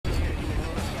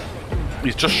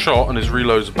he's just shot and his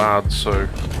reload's bad, so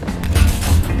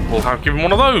we'll have give him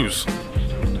one of those.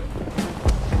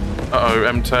 Uh-oh,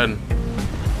 M10.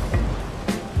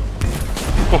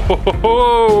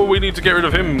 Oh, we need to get rid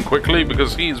of him quickly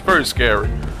because he is very scary.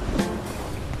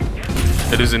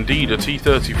 It is indeed a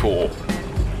T-34.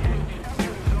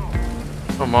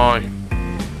 Oh my.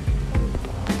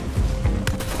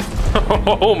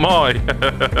 Oh my.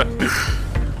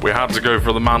 We had to go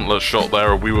for the mantler shot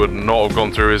there or we would not have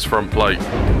gone through his front plate.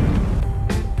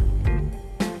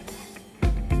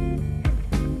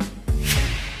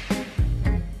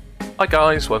 Hi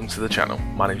guys, welcome to the channel.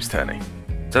 My name's Tenny.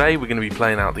 Today we're going to be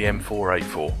playing out the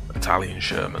M4A4 Italian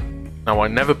Sherman. Now I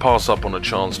never pass up on a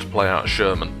chance to play out a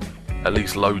Sherman, at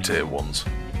least low tier ones.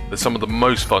 They're some of the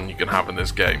most fun you can have in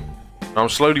this game. Now I'm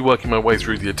slowly working my way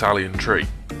through the Italian tree,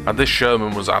 and this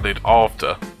Sherman was added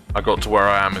after I got to where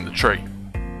I am in the tree.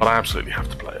 But I absolutely have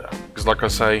to play it out, because like I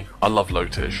say, I love low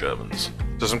tier Shermans.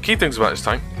 So some key things about this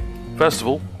tank. First of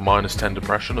all, -10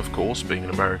 depression, of course, being an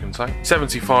American tank.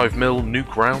 75mm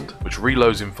nuke round, which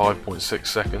reloads in 5.6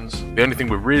 seconds. The only thing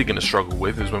we're really going to struggle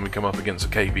with is when we come up against a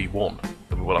KV-1,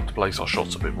 then we will have to place our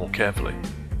shots a bit more carefully.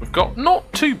 We've got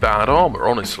not too bad armour,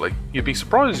 honestly. You'd be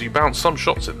surprised as you bounce some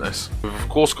shots in this. We've of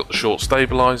course got the short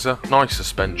stabiliser, nice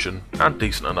suspension, and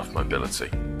decent enough mobility.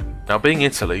 Now being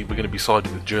Italy, we're going to be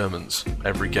sided with Germans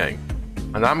every game.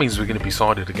 And that means we're going to be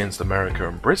sided against America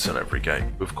and Britain every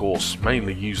game, who of course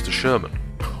mainly use the Sherman.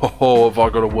 Oh, have I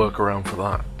got to work around for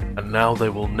that. And now they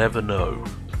will never know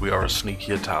we are a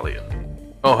sneaky Italian.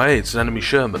 Oh hey, it's an enemy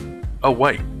Sherman. Oh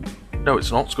wait, no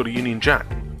it's not, it's got a Union Jack.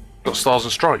 It's got stars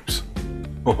and stripes.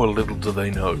 Oh, little do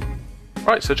they know.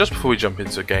 Right, so just before we jump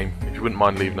into a game, if you wouldn't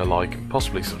mind leaving a like and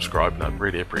possibly subscribing, I'd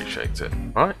really appreciate it.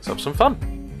 Alright, let's have some fun.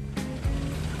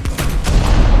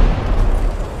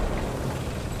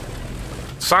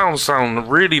 Sounds sound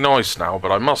really nice now,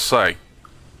 but I must say,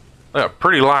 they are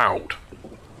pretty loud.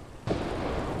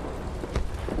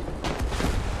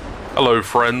 Hello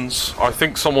friends, I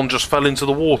think someone just fell into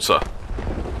the water.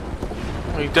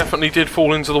 He definitely did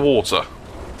fall into the water.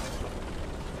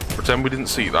 Pretend we didn't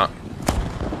see that.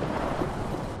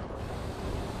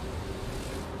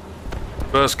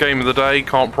 First game of the day,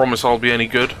 can't promise I'll be any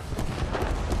good.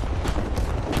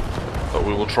 But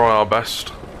we will try our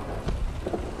best.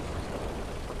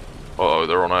 Uh-oh,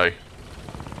 they're on A.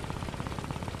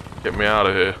 Get me out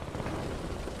of here.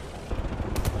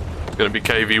 It's gonna be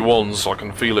KV-1s, I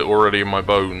can feel it already in my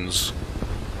bones.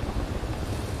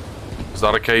 Is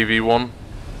that a KV-1?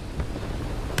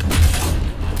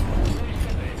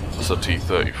 That's a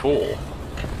T-34.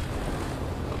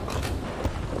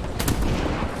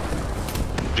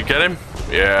 Did you get him?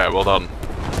 Yeah, well done.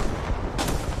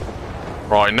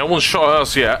 Right, no one's shot at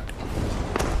us yet.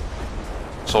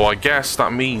 So I guess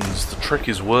that means the trick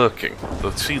is working.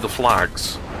 Let's see the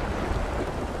flags.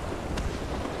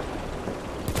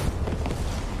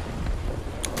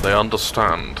 They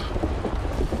understand.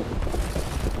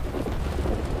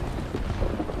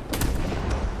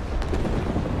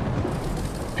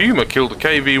 Puma killed a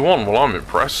KV-1, well I'm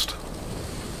impressed.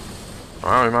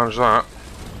 How he managed that?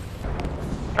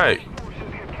 Hey.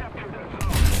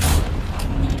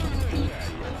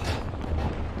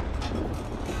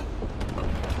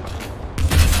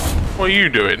 What are you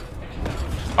doing?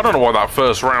 I don't know why that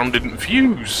first round didn't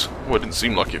fuse. Well, it didn't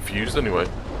seem like it fused anyway.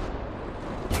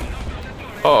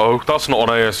 Uh-oh, that's not an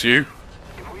ASU.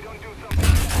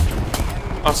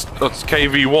 That's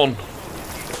KV-1.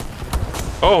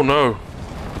 Oh no.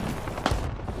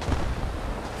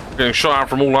 Getting shot out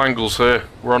from all angles here.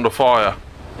 We're under fire.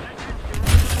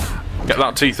 Get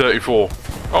that T-34.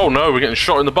 Oh no, we're getting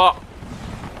shot in the butt.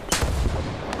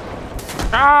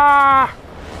 Ah!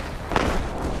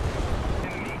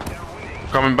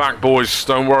 Coming back, boys.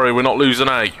 Don't worry, we're not losing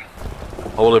A. I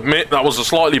will admit that was a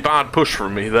slightly bad push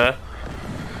from me there.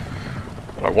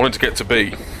 But I wanted to get to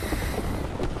B.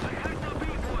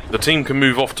 If the team can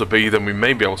move off to B, then we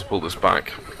may be able to pull this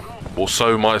back. Or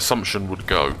so my assumption would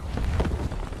go.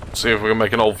 See if we can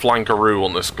make an old flankaroo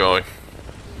on this guy.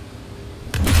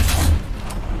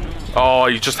 Oh,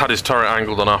 he just had his turret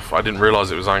angled enough. I didn't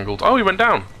realise it was angled. Oh, he went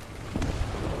down.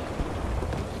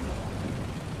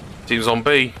 Team's on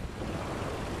B.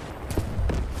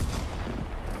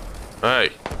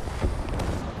 Hey.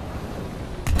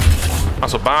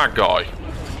 That's a bad guy.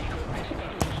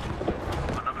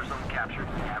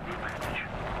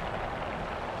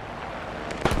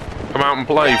 Come out and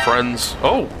play, friends.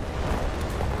 Oh.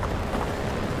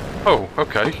 Oh,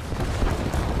 okay.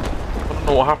 I don't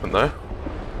know what happened there.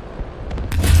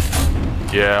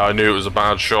 Yeah, I knew it was a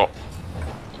bad shot.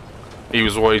 He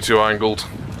was way too angled.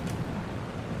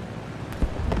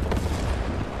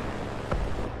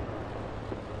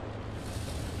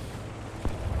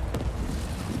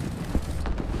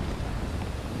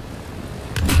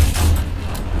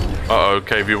 Uh-oh,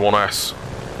 KV-1S.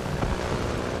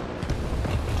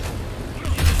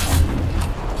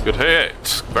 Good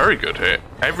hit. Very good hit.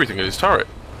 Everything in his turret.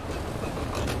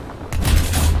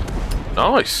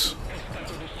 Nice.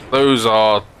 Those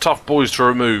are tough boys to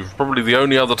remove. Probably the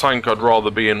only other tank I'd rather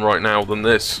be in right now than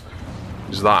this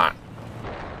is that.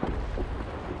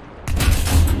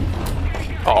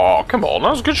 Oh, come on. That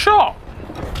was a good shot.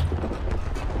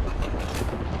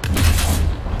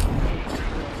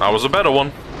 That was a better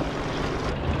one.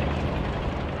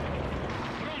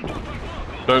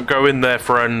 Don't go in there,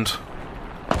 friend.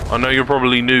 I know you're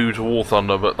probably new to War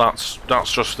Thunder, but that's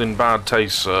just in bad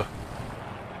taste, sir.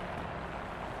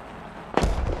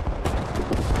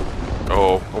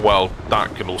 Oh, well,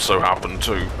 that can also happen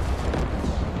too.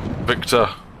 Victor,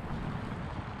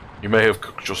 you may have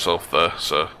cooked yourself there,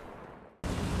 sir.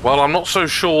 Well, I'm not so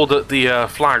sure that the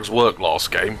flags worked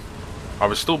last game. I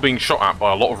was still being shot at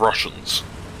by a lot of Russians.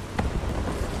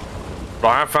 But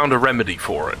I have found a remedy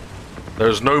for it.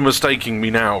 There's no mistaking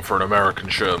me now for an American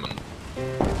Sherman.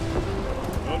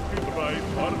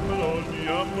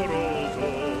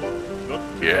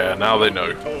 Yeah, now they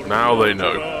know. Now they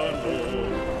know.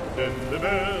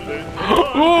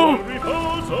 Oh!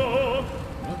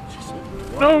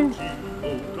 No!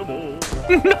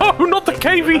 No, not the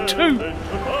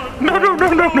KV-2! No, no,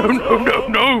 no, no, no, no, no,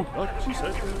 no!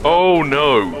 Oh,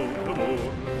 no.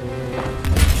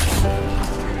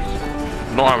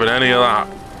 Not having any of that.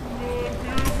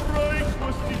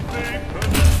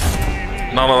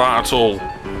 None of that at all.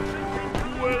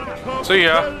 See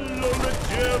ya.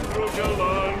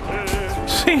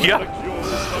 See ya.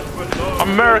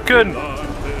 American.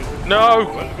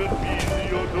 No.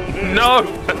 No.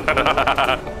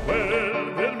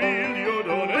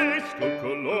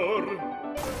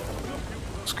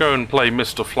 Let's go and play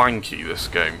Mr. Flanky this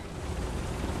game.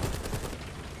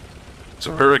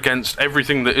 So we're against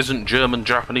everything that isn't German,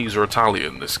 Japanese or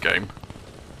Italian this game.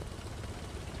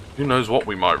 Who knows what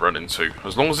we might run into.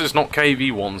 As long as it's not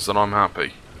KV-1s, then I'm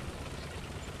happy.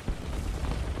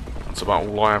 That's about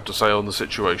all I have to say on the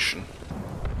situation.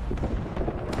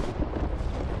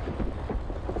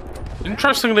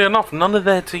 Interestingly enough, none of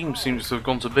their team seems to have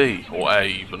gone to B, or A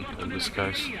even, in this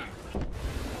case.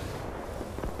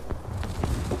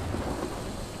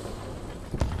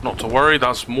 Not to worry,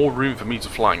 that's more room for me to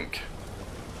flank.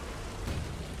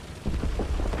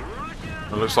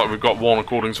 It looks like we've got one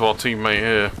according to our teammate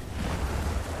here.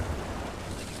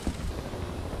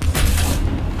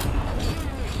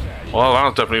 Well,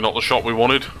 that's definitely not the shot we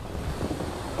wanted.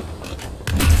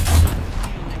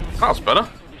 That's better.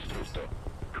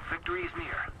 The victory is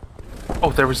near.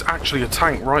 Oh, there is actually a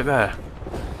tank right there.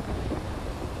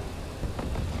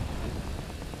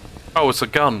 Oh, it's a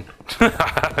gun. I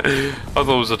thought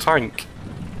it was a tank.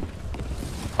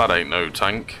 That ain't no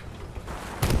tank.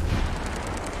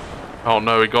 Oh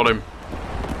no, he got him.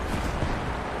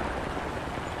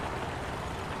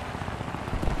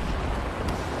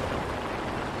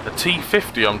 A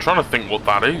T-50, I'm trying to think what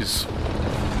that is.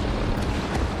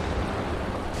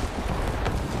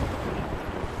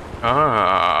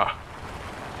 Ah.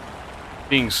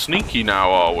 Being sneaky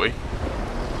now, are we?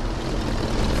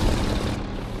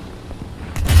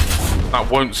 That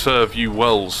won't serve you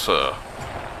well, sir.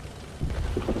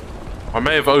 I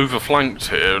may have overflanked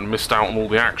here and missed out on all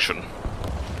the action.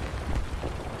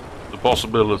 The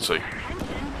possibility.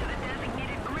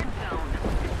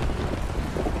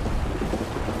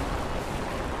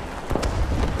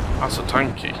 That's a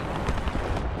tanky.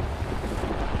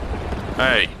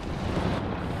 Hey.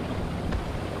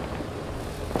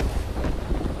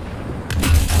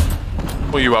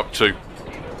 What are you up to?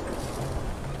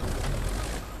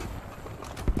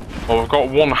 Well, I've got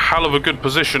one hell of a good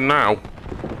position now.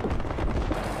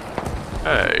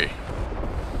 Hey.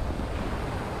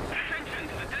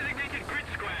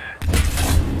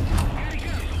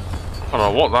 I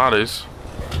don't know what that is.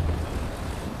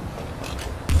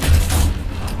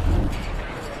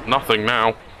 Nothing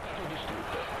now.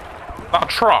 That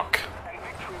truck.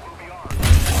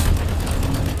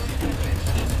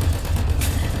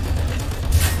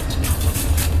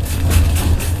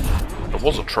 There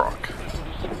was a truck.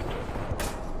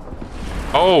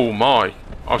 Oh my.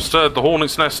 I've stirred the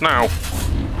hornet's nest now.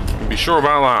 Be sure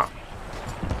about that.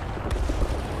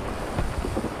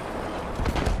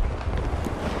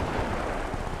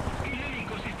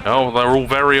 Oh, they're all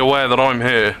very aware that I'm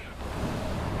here.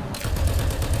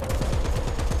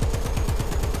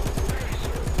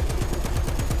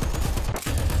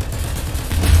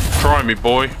 Try me,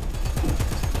 boy.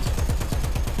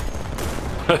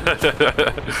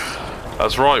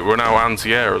 That's right, we're now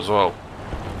anti-air as well.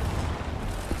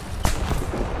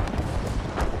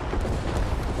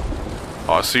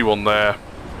 I see one there.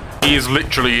 He is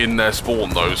literally in their spawn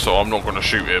though, so I'm not going to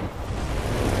shoot him.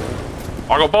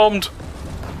 I got bombed!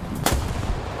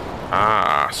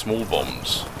 Ah, small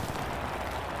bombs.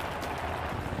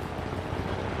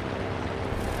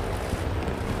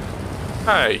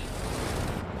 Hey.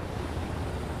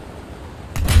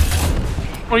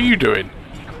 What are you doing?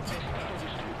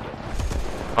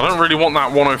 I don't really want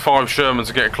that 105 Sherman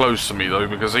to get close to me though,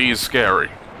 because he is scary.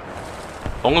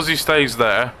 As long as he stays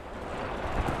there,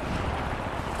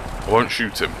 I won't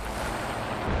shoot him.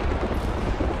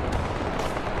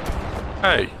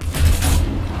 Hey.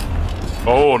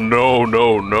 Oh no,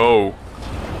 no, no.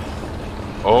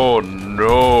 Oh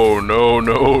no, no,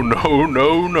 no, no,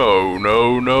 no, no,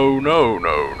 no, no, no,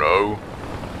 no, no.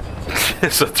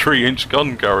 It's a 3-inch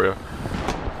gun carrier.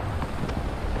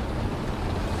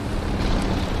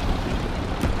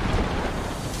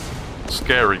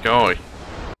 Scary guy.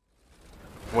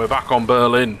 We're back on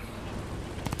Berlin.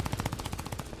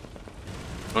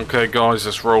 Okay guys,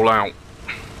 let's roll out.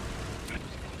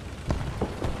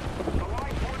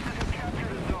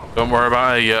 Don't worry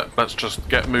about A yet, let's just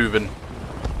get moving.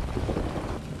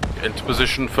 Get into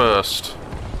position first.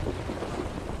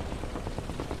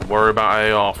 Worry about A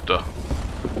after.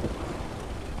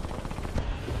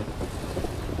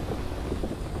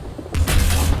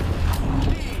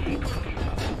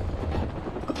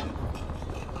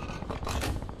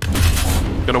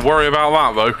 Gonna worry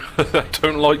about that though. I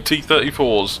don't like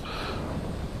T-34s.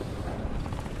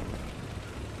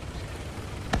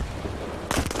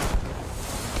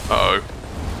 Uh-oh.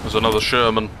 There's another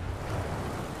Sherman.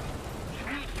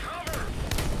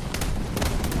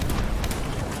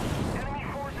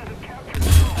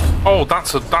 Oh,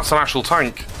 that's an actual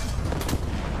tank.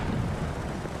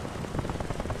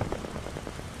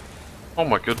 Oh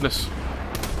my goodness.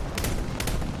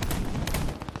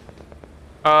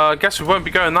 I guess we won't be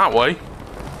going that way.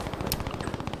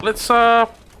 Let's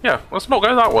yeah, let's not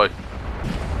go that way.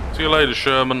 See you later,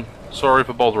 Sherman. Sorry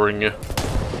for bothering you.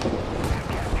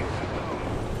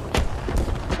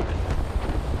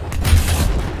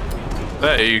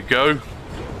 There you go.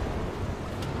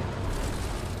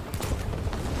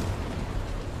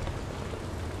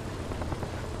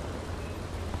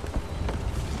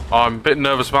 I'm a bit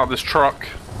nervous about this truck.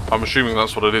 I'm assuming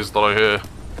that's what it is that I hear.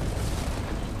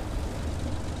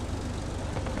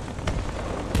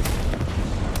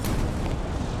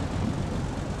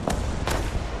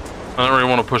 I don't really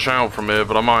want to push out from here,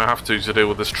 but I might have to deal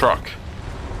with this truck.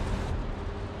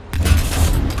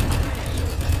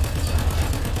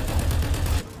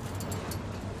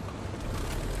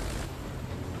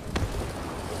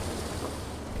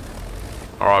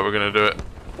 Alright, we're gonna do it.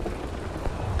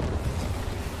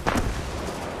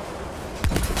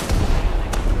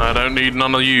 I don't need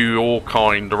none of you or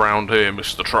kind around here,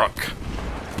 Mr. Truck.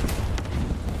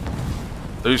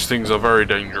 Those things are very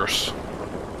dangerous.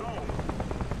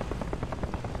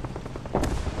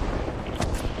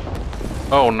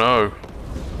 Oh no.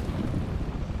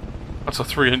 That's a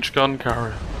 3-inch gun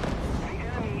carrier.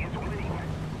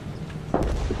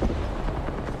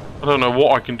 I don't know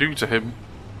what I can do to him.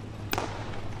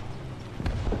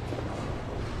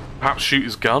 Perhaps shoot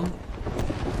his gun?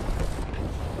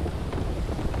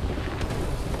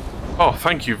 Oh,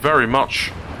 thank you very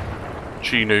much,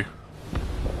 Chinu.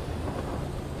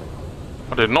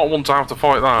 I did not want to have to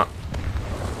fight that.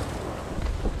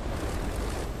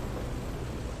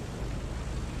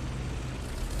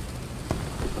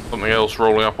 Something else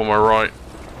rolling up on my right.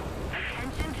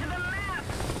 Attention to the map.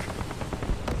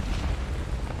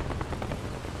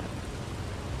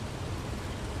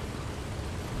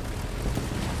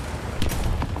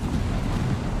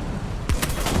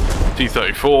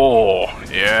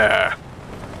 T-34, yeah.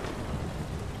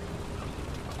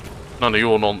 None of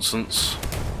your nonsense.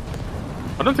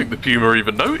 I don't think the Puma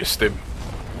even noticed him.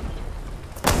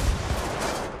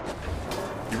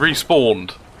 He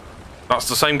respawned. That's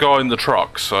the same guy in the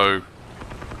truck, so...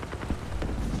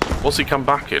 What's he come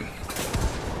back in?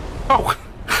 Oh!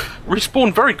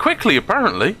 Respawned very quickly,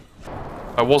 apparently.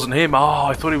 That wasn't him. Oh,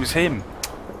 I thought it was him.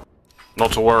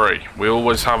 Not to worry. We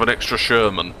always have an extra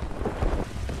Sherman.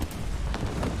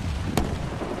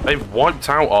 They've wiped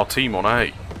out our team on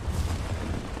A.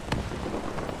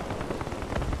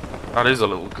 That is a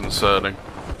little concerning.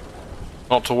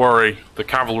 Not to worry. The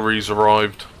cavalry's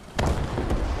arrived.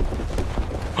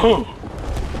 Oh!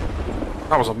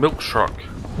 That was a milk truck.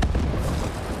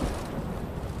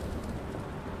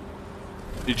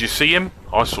 Did you see him?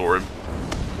 I saw him.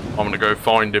 I'm gonna go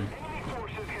find him.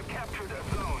 Forces have captured that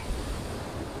zone.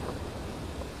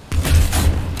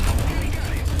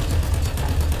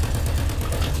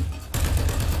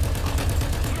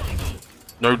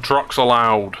 No trucks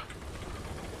allowed.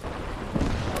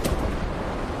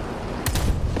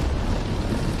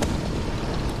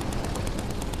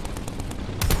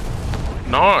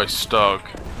 Nice, Doug.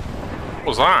 What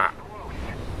was that?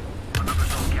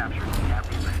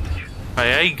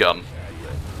 AA gun.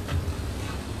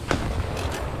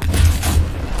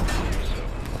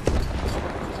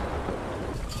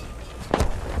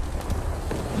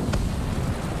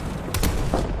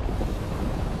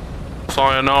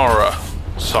 Sayonara,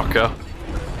 sucker.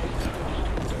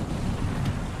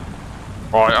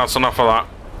 Right, that's enough of that.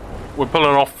 We're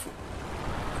pulling off.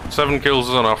 7 kills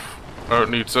is enough. I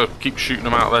don't need to keep shooting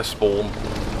them out of their spawn.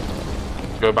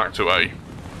 Go back to A.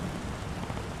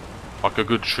 Like a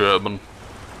good Sherman.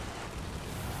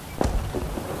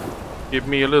 Give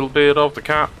me a little bit of the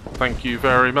cap. Thank you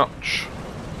very much.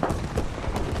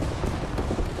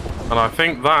 And I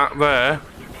think that there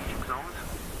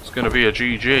is going to be a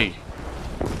GG.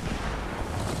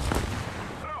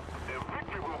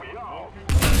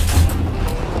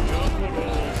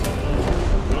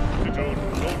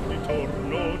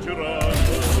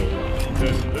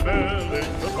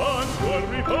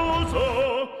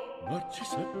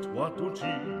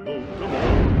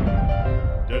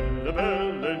 Delle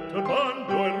belle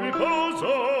turbando in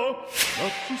riposo,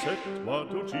 notti set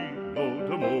mattutino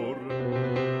d'amor.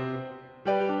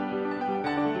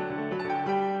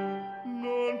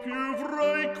 Non più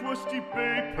avrai questi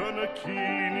bei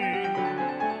panacchini,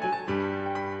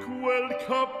 quel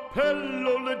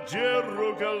cappello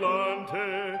leggero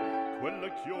galante, quella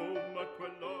chioma, quel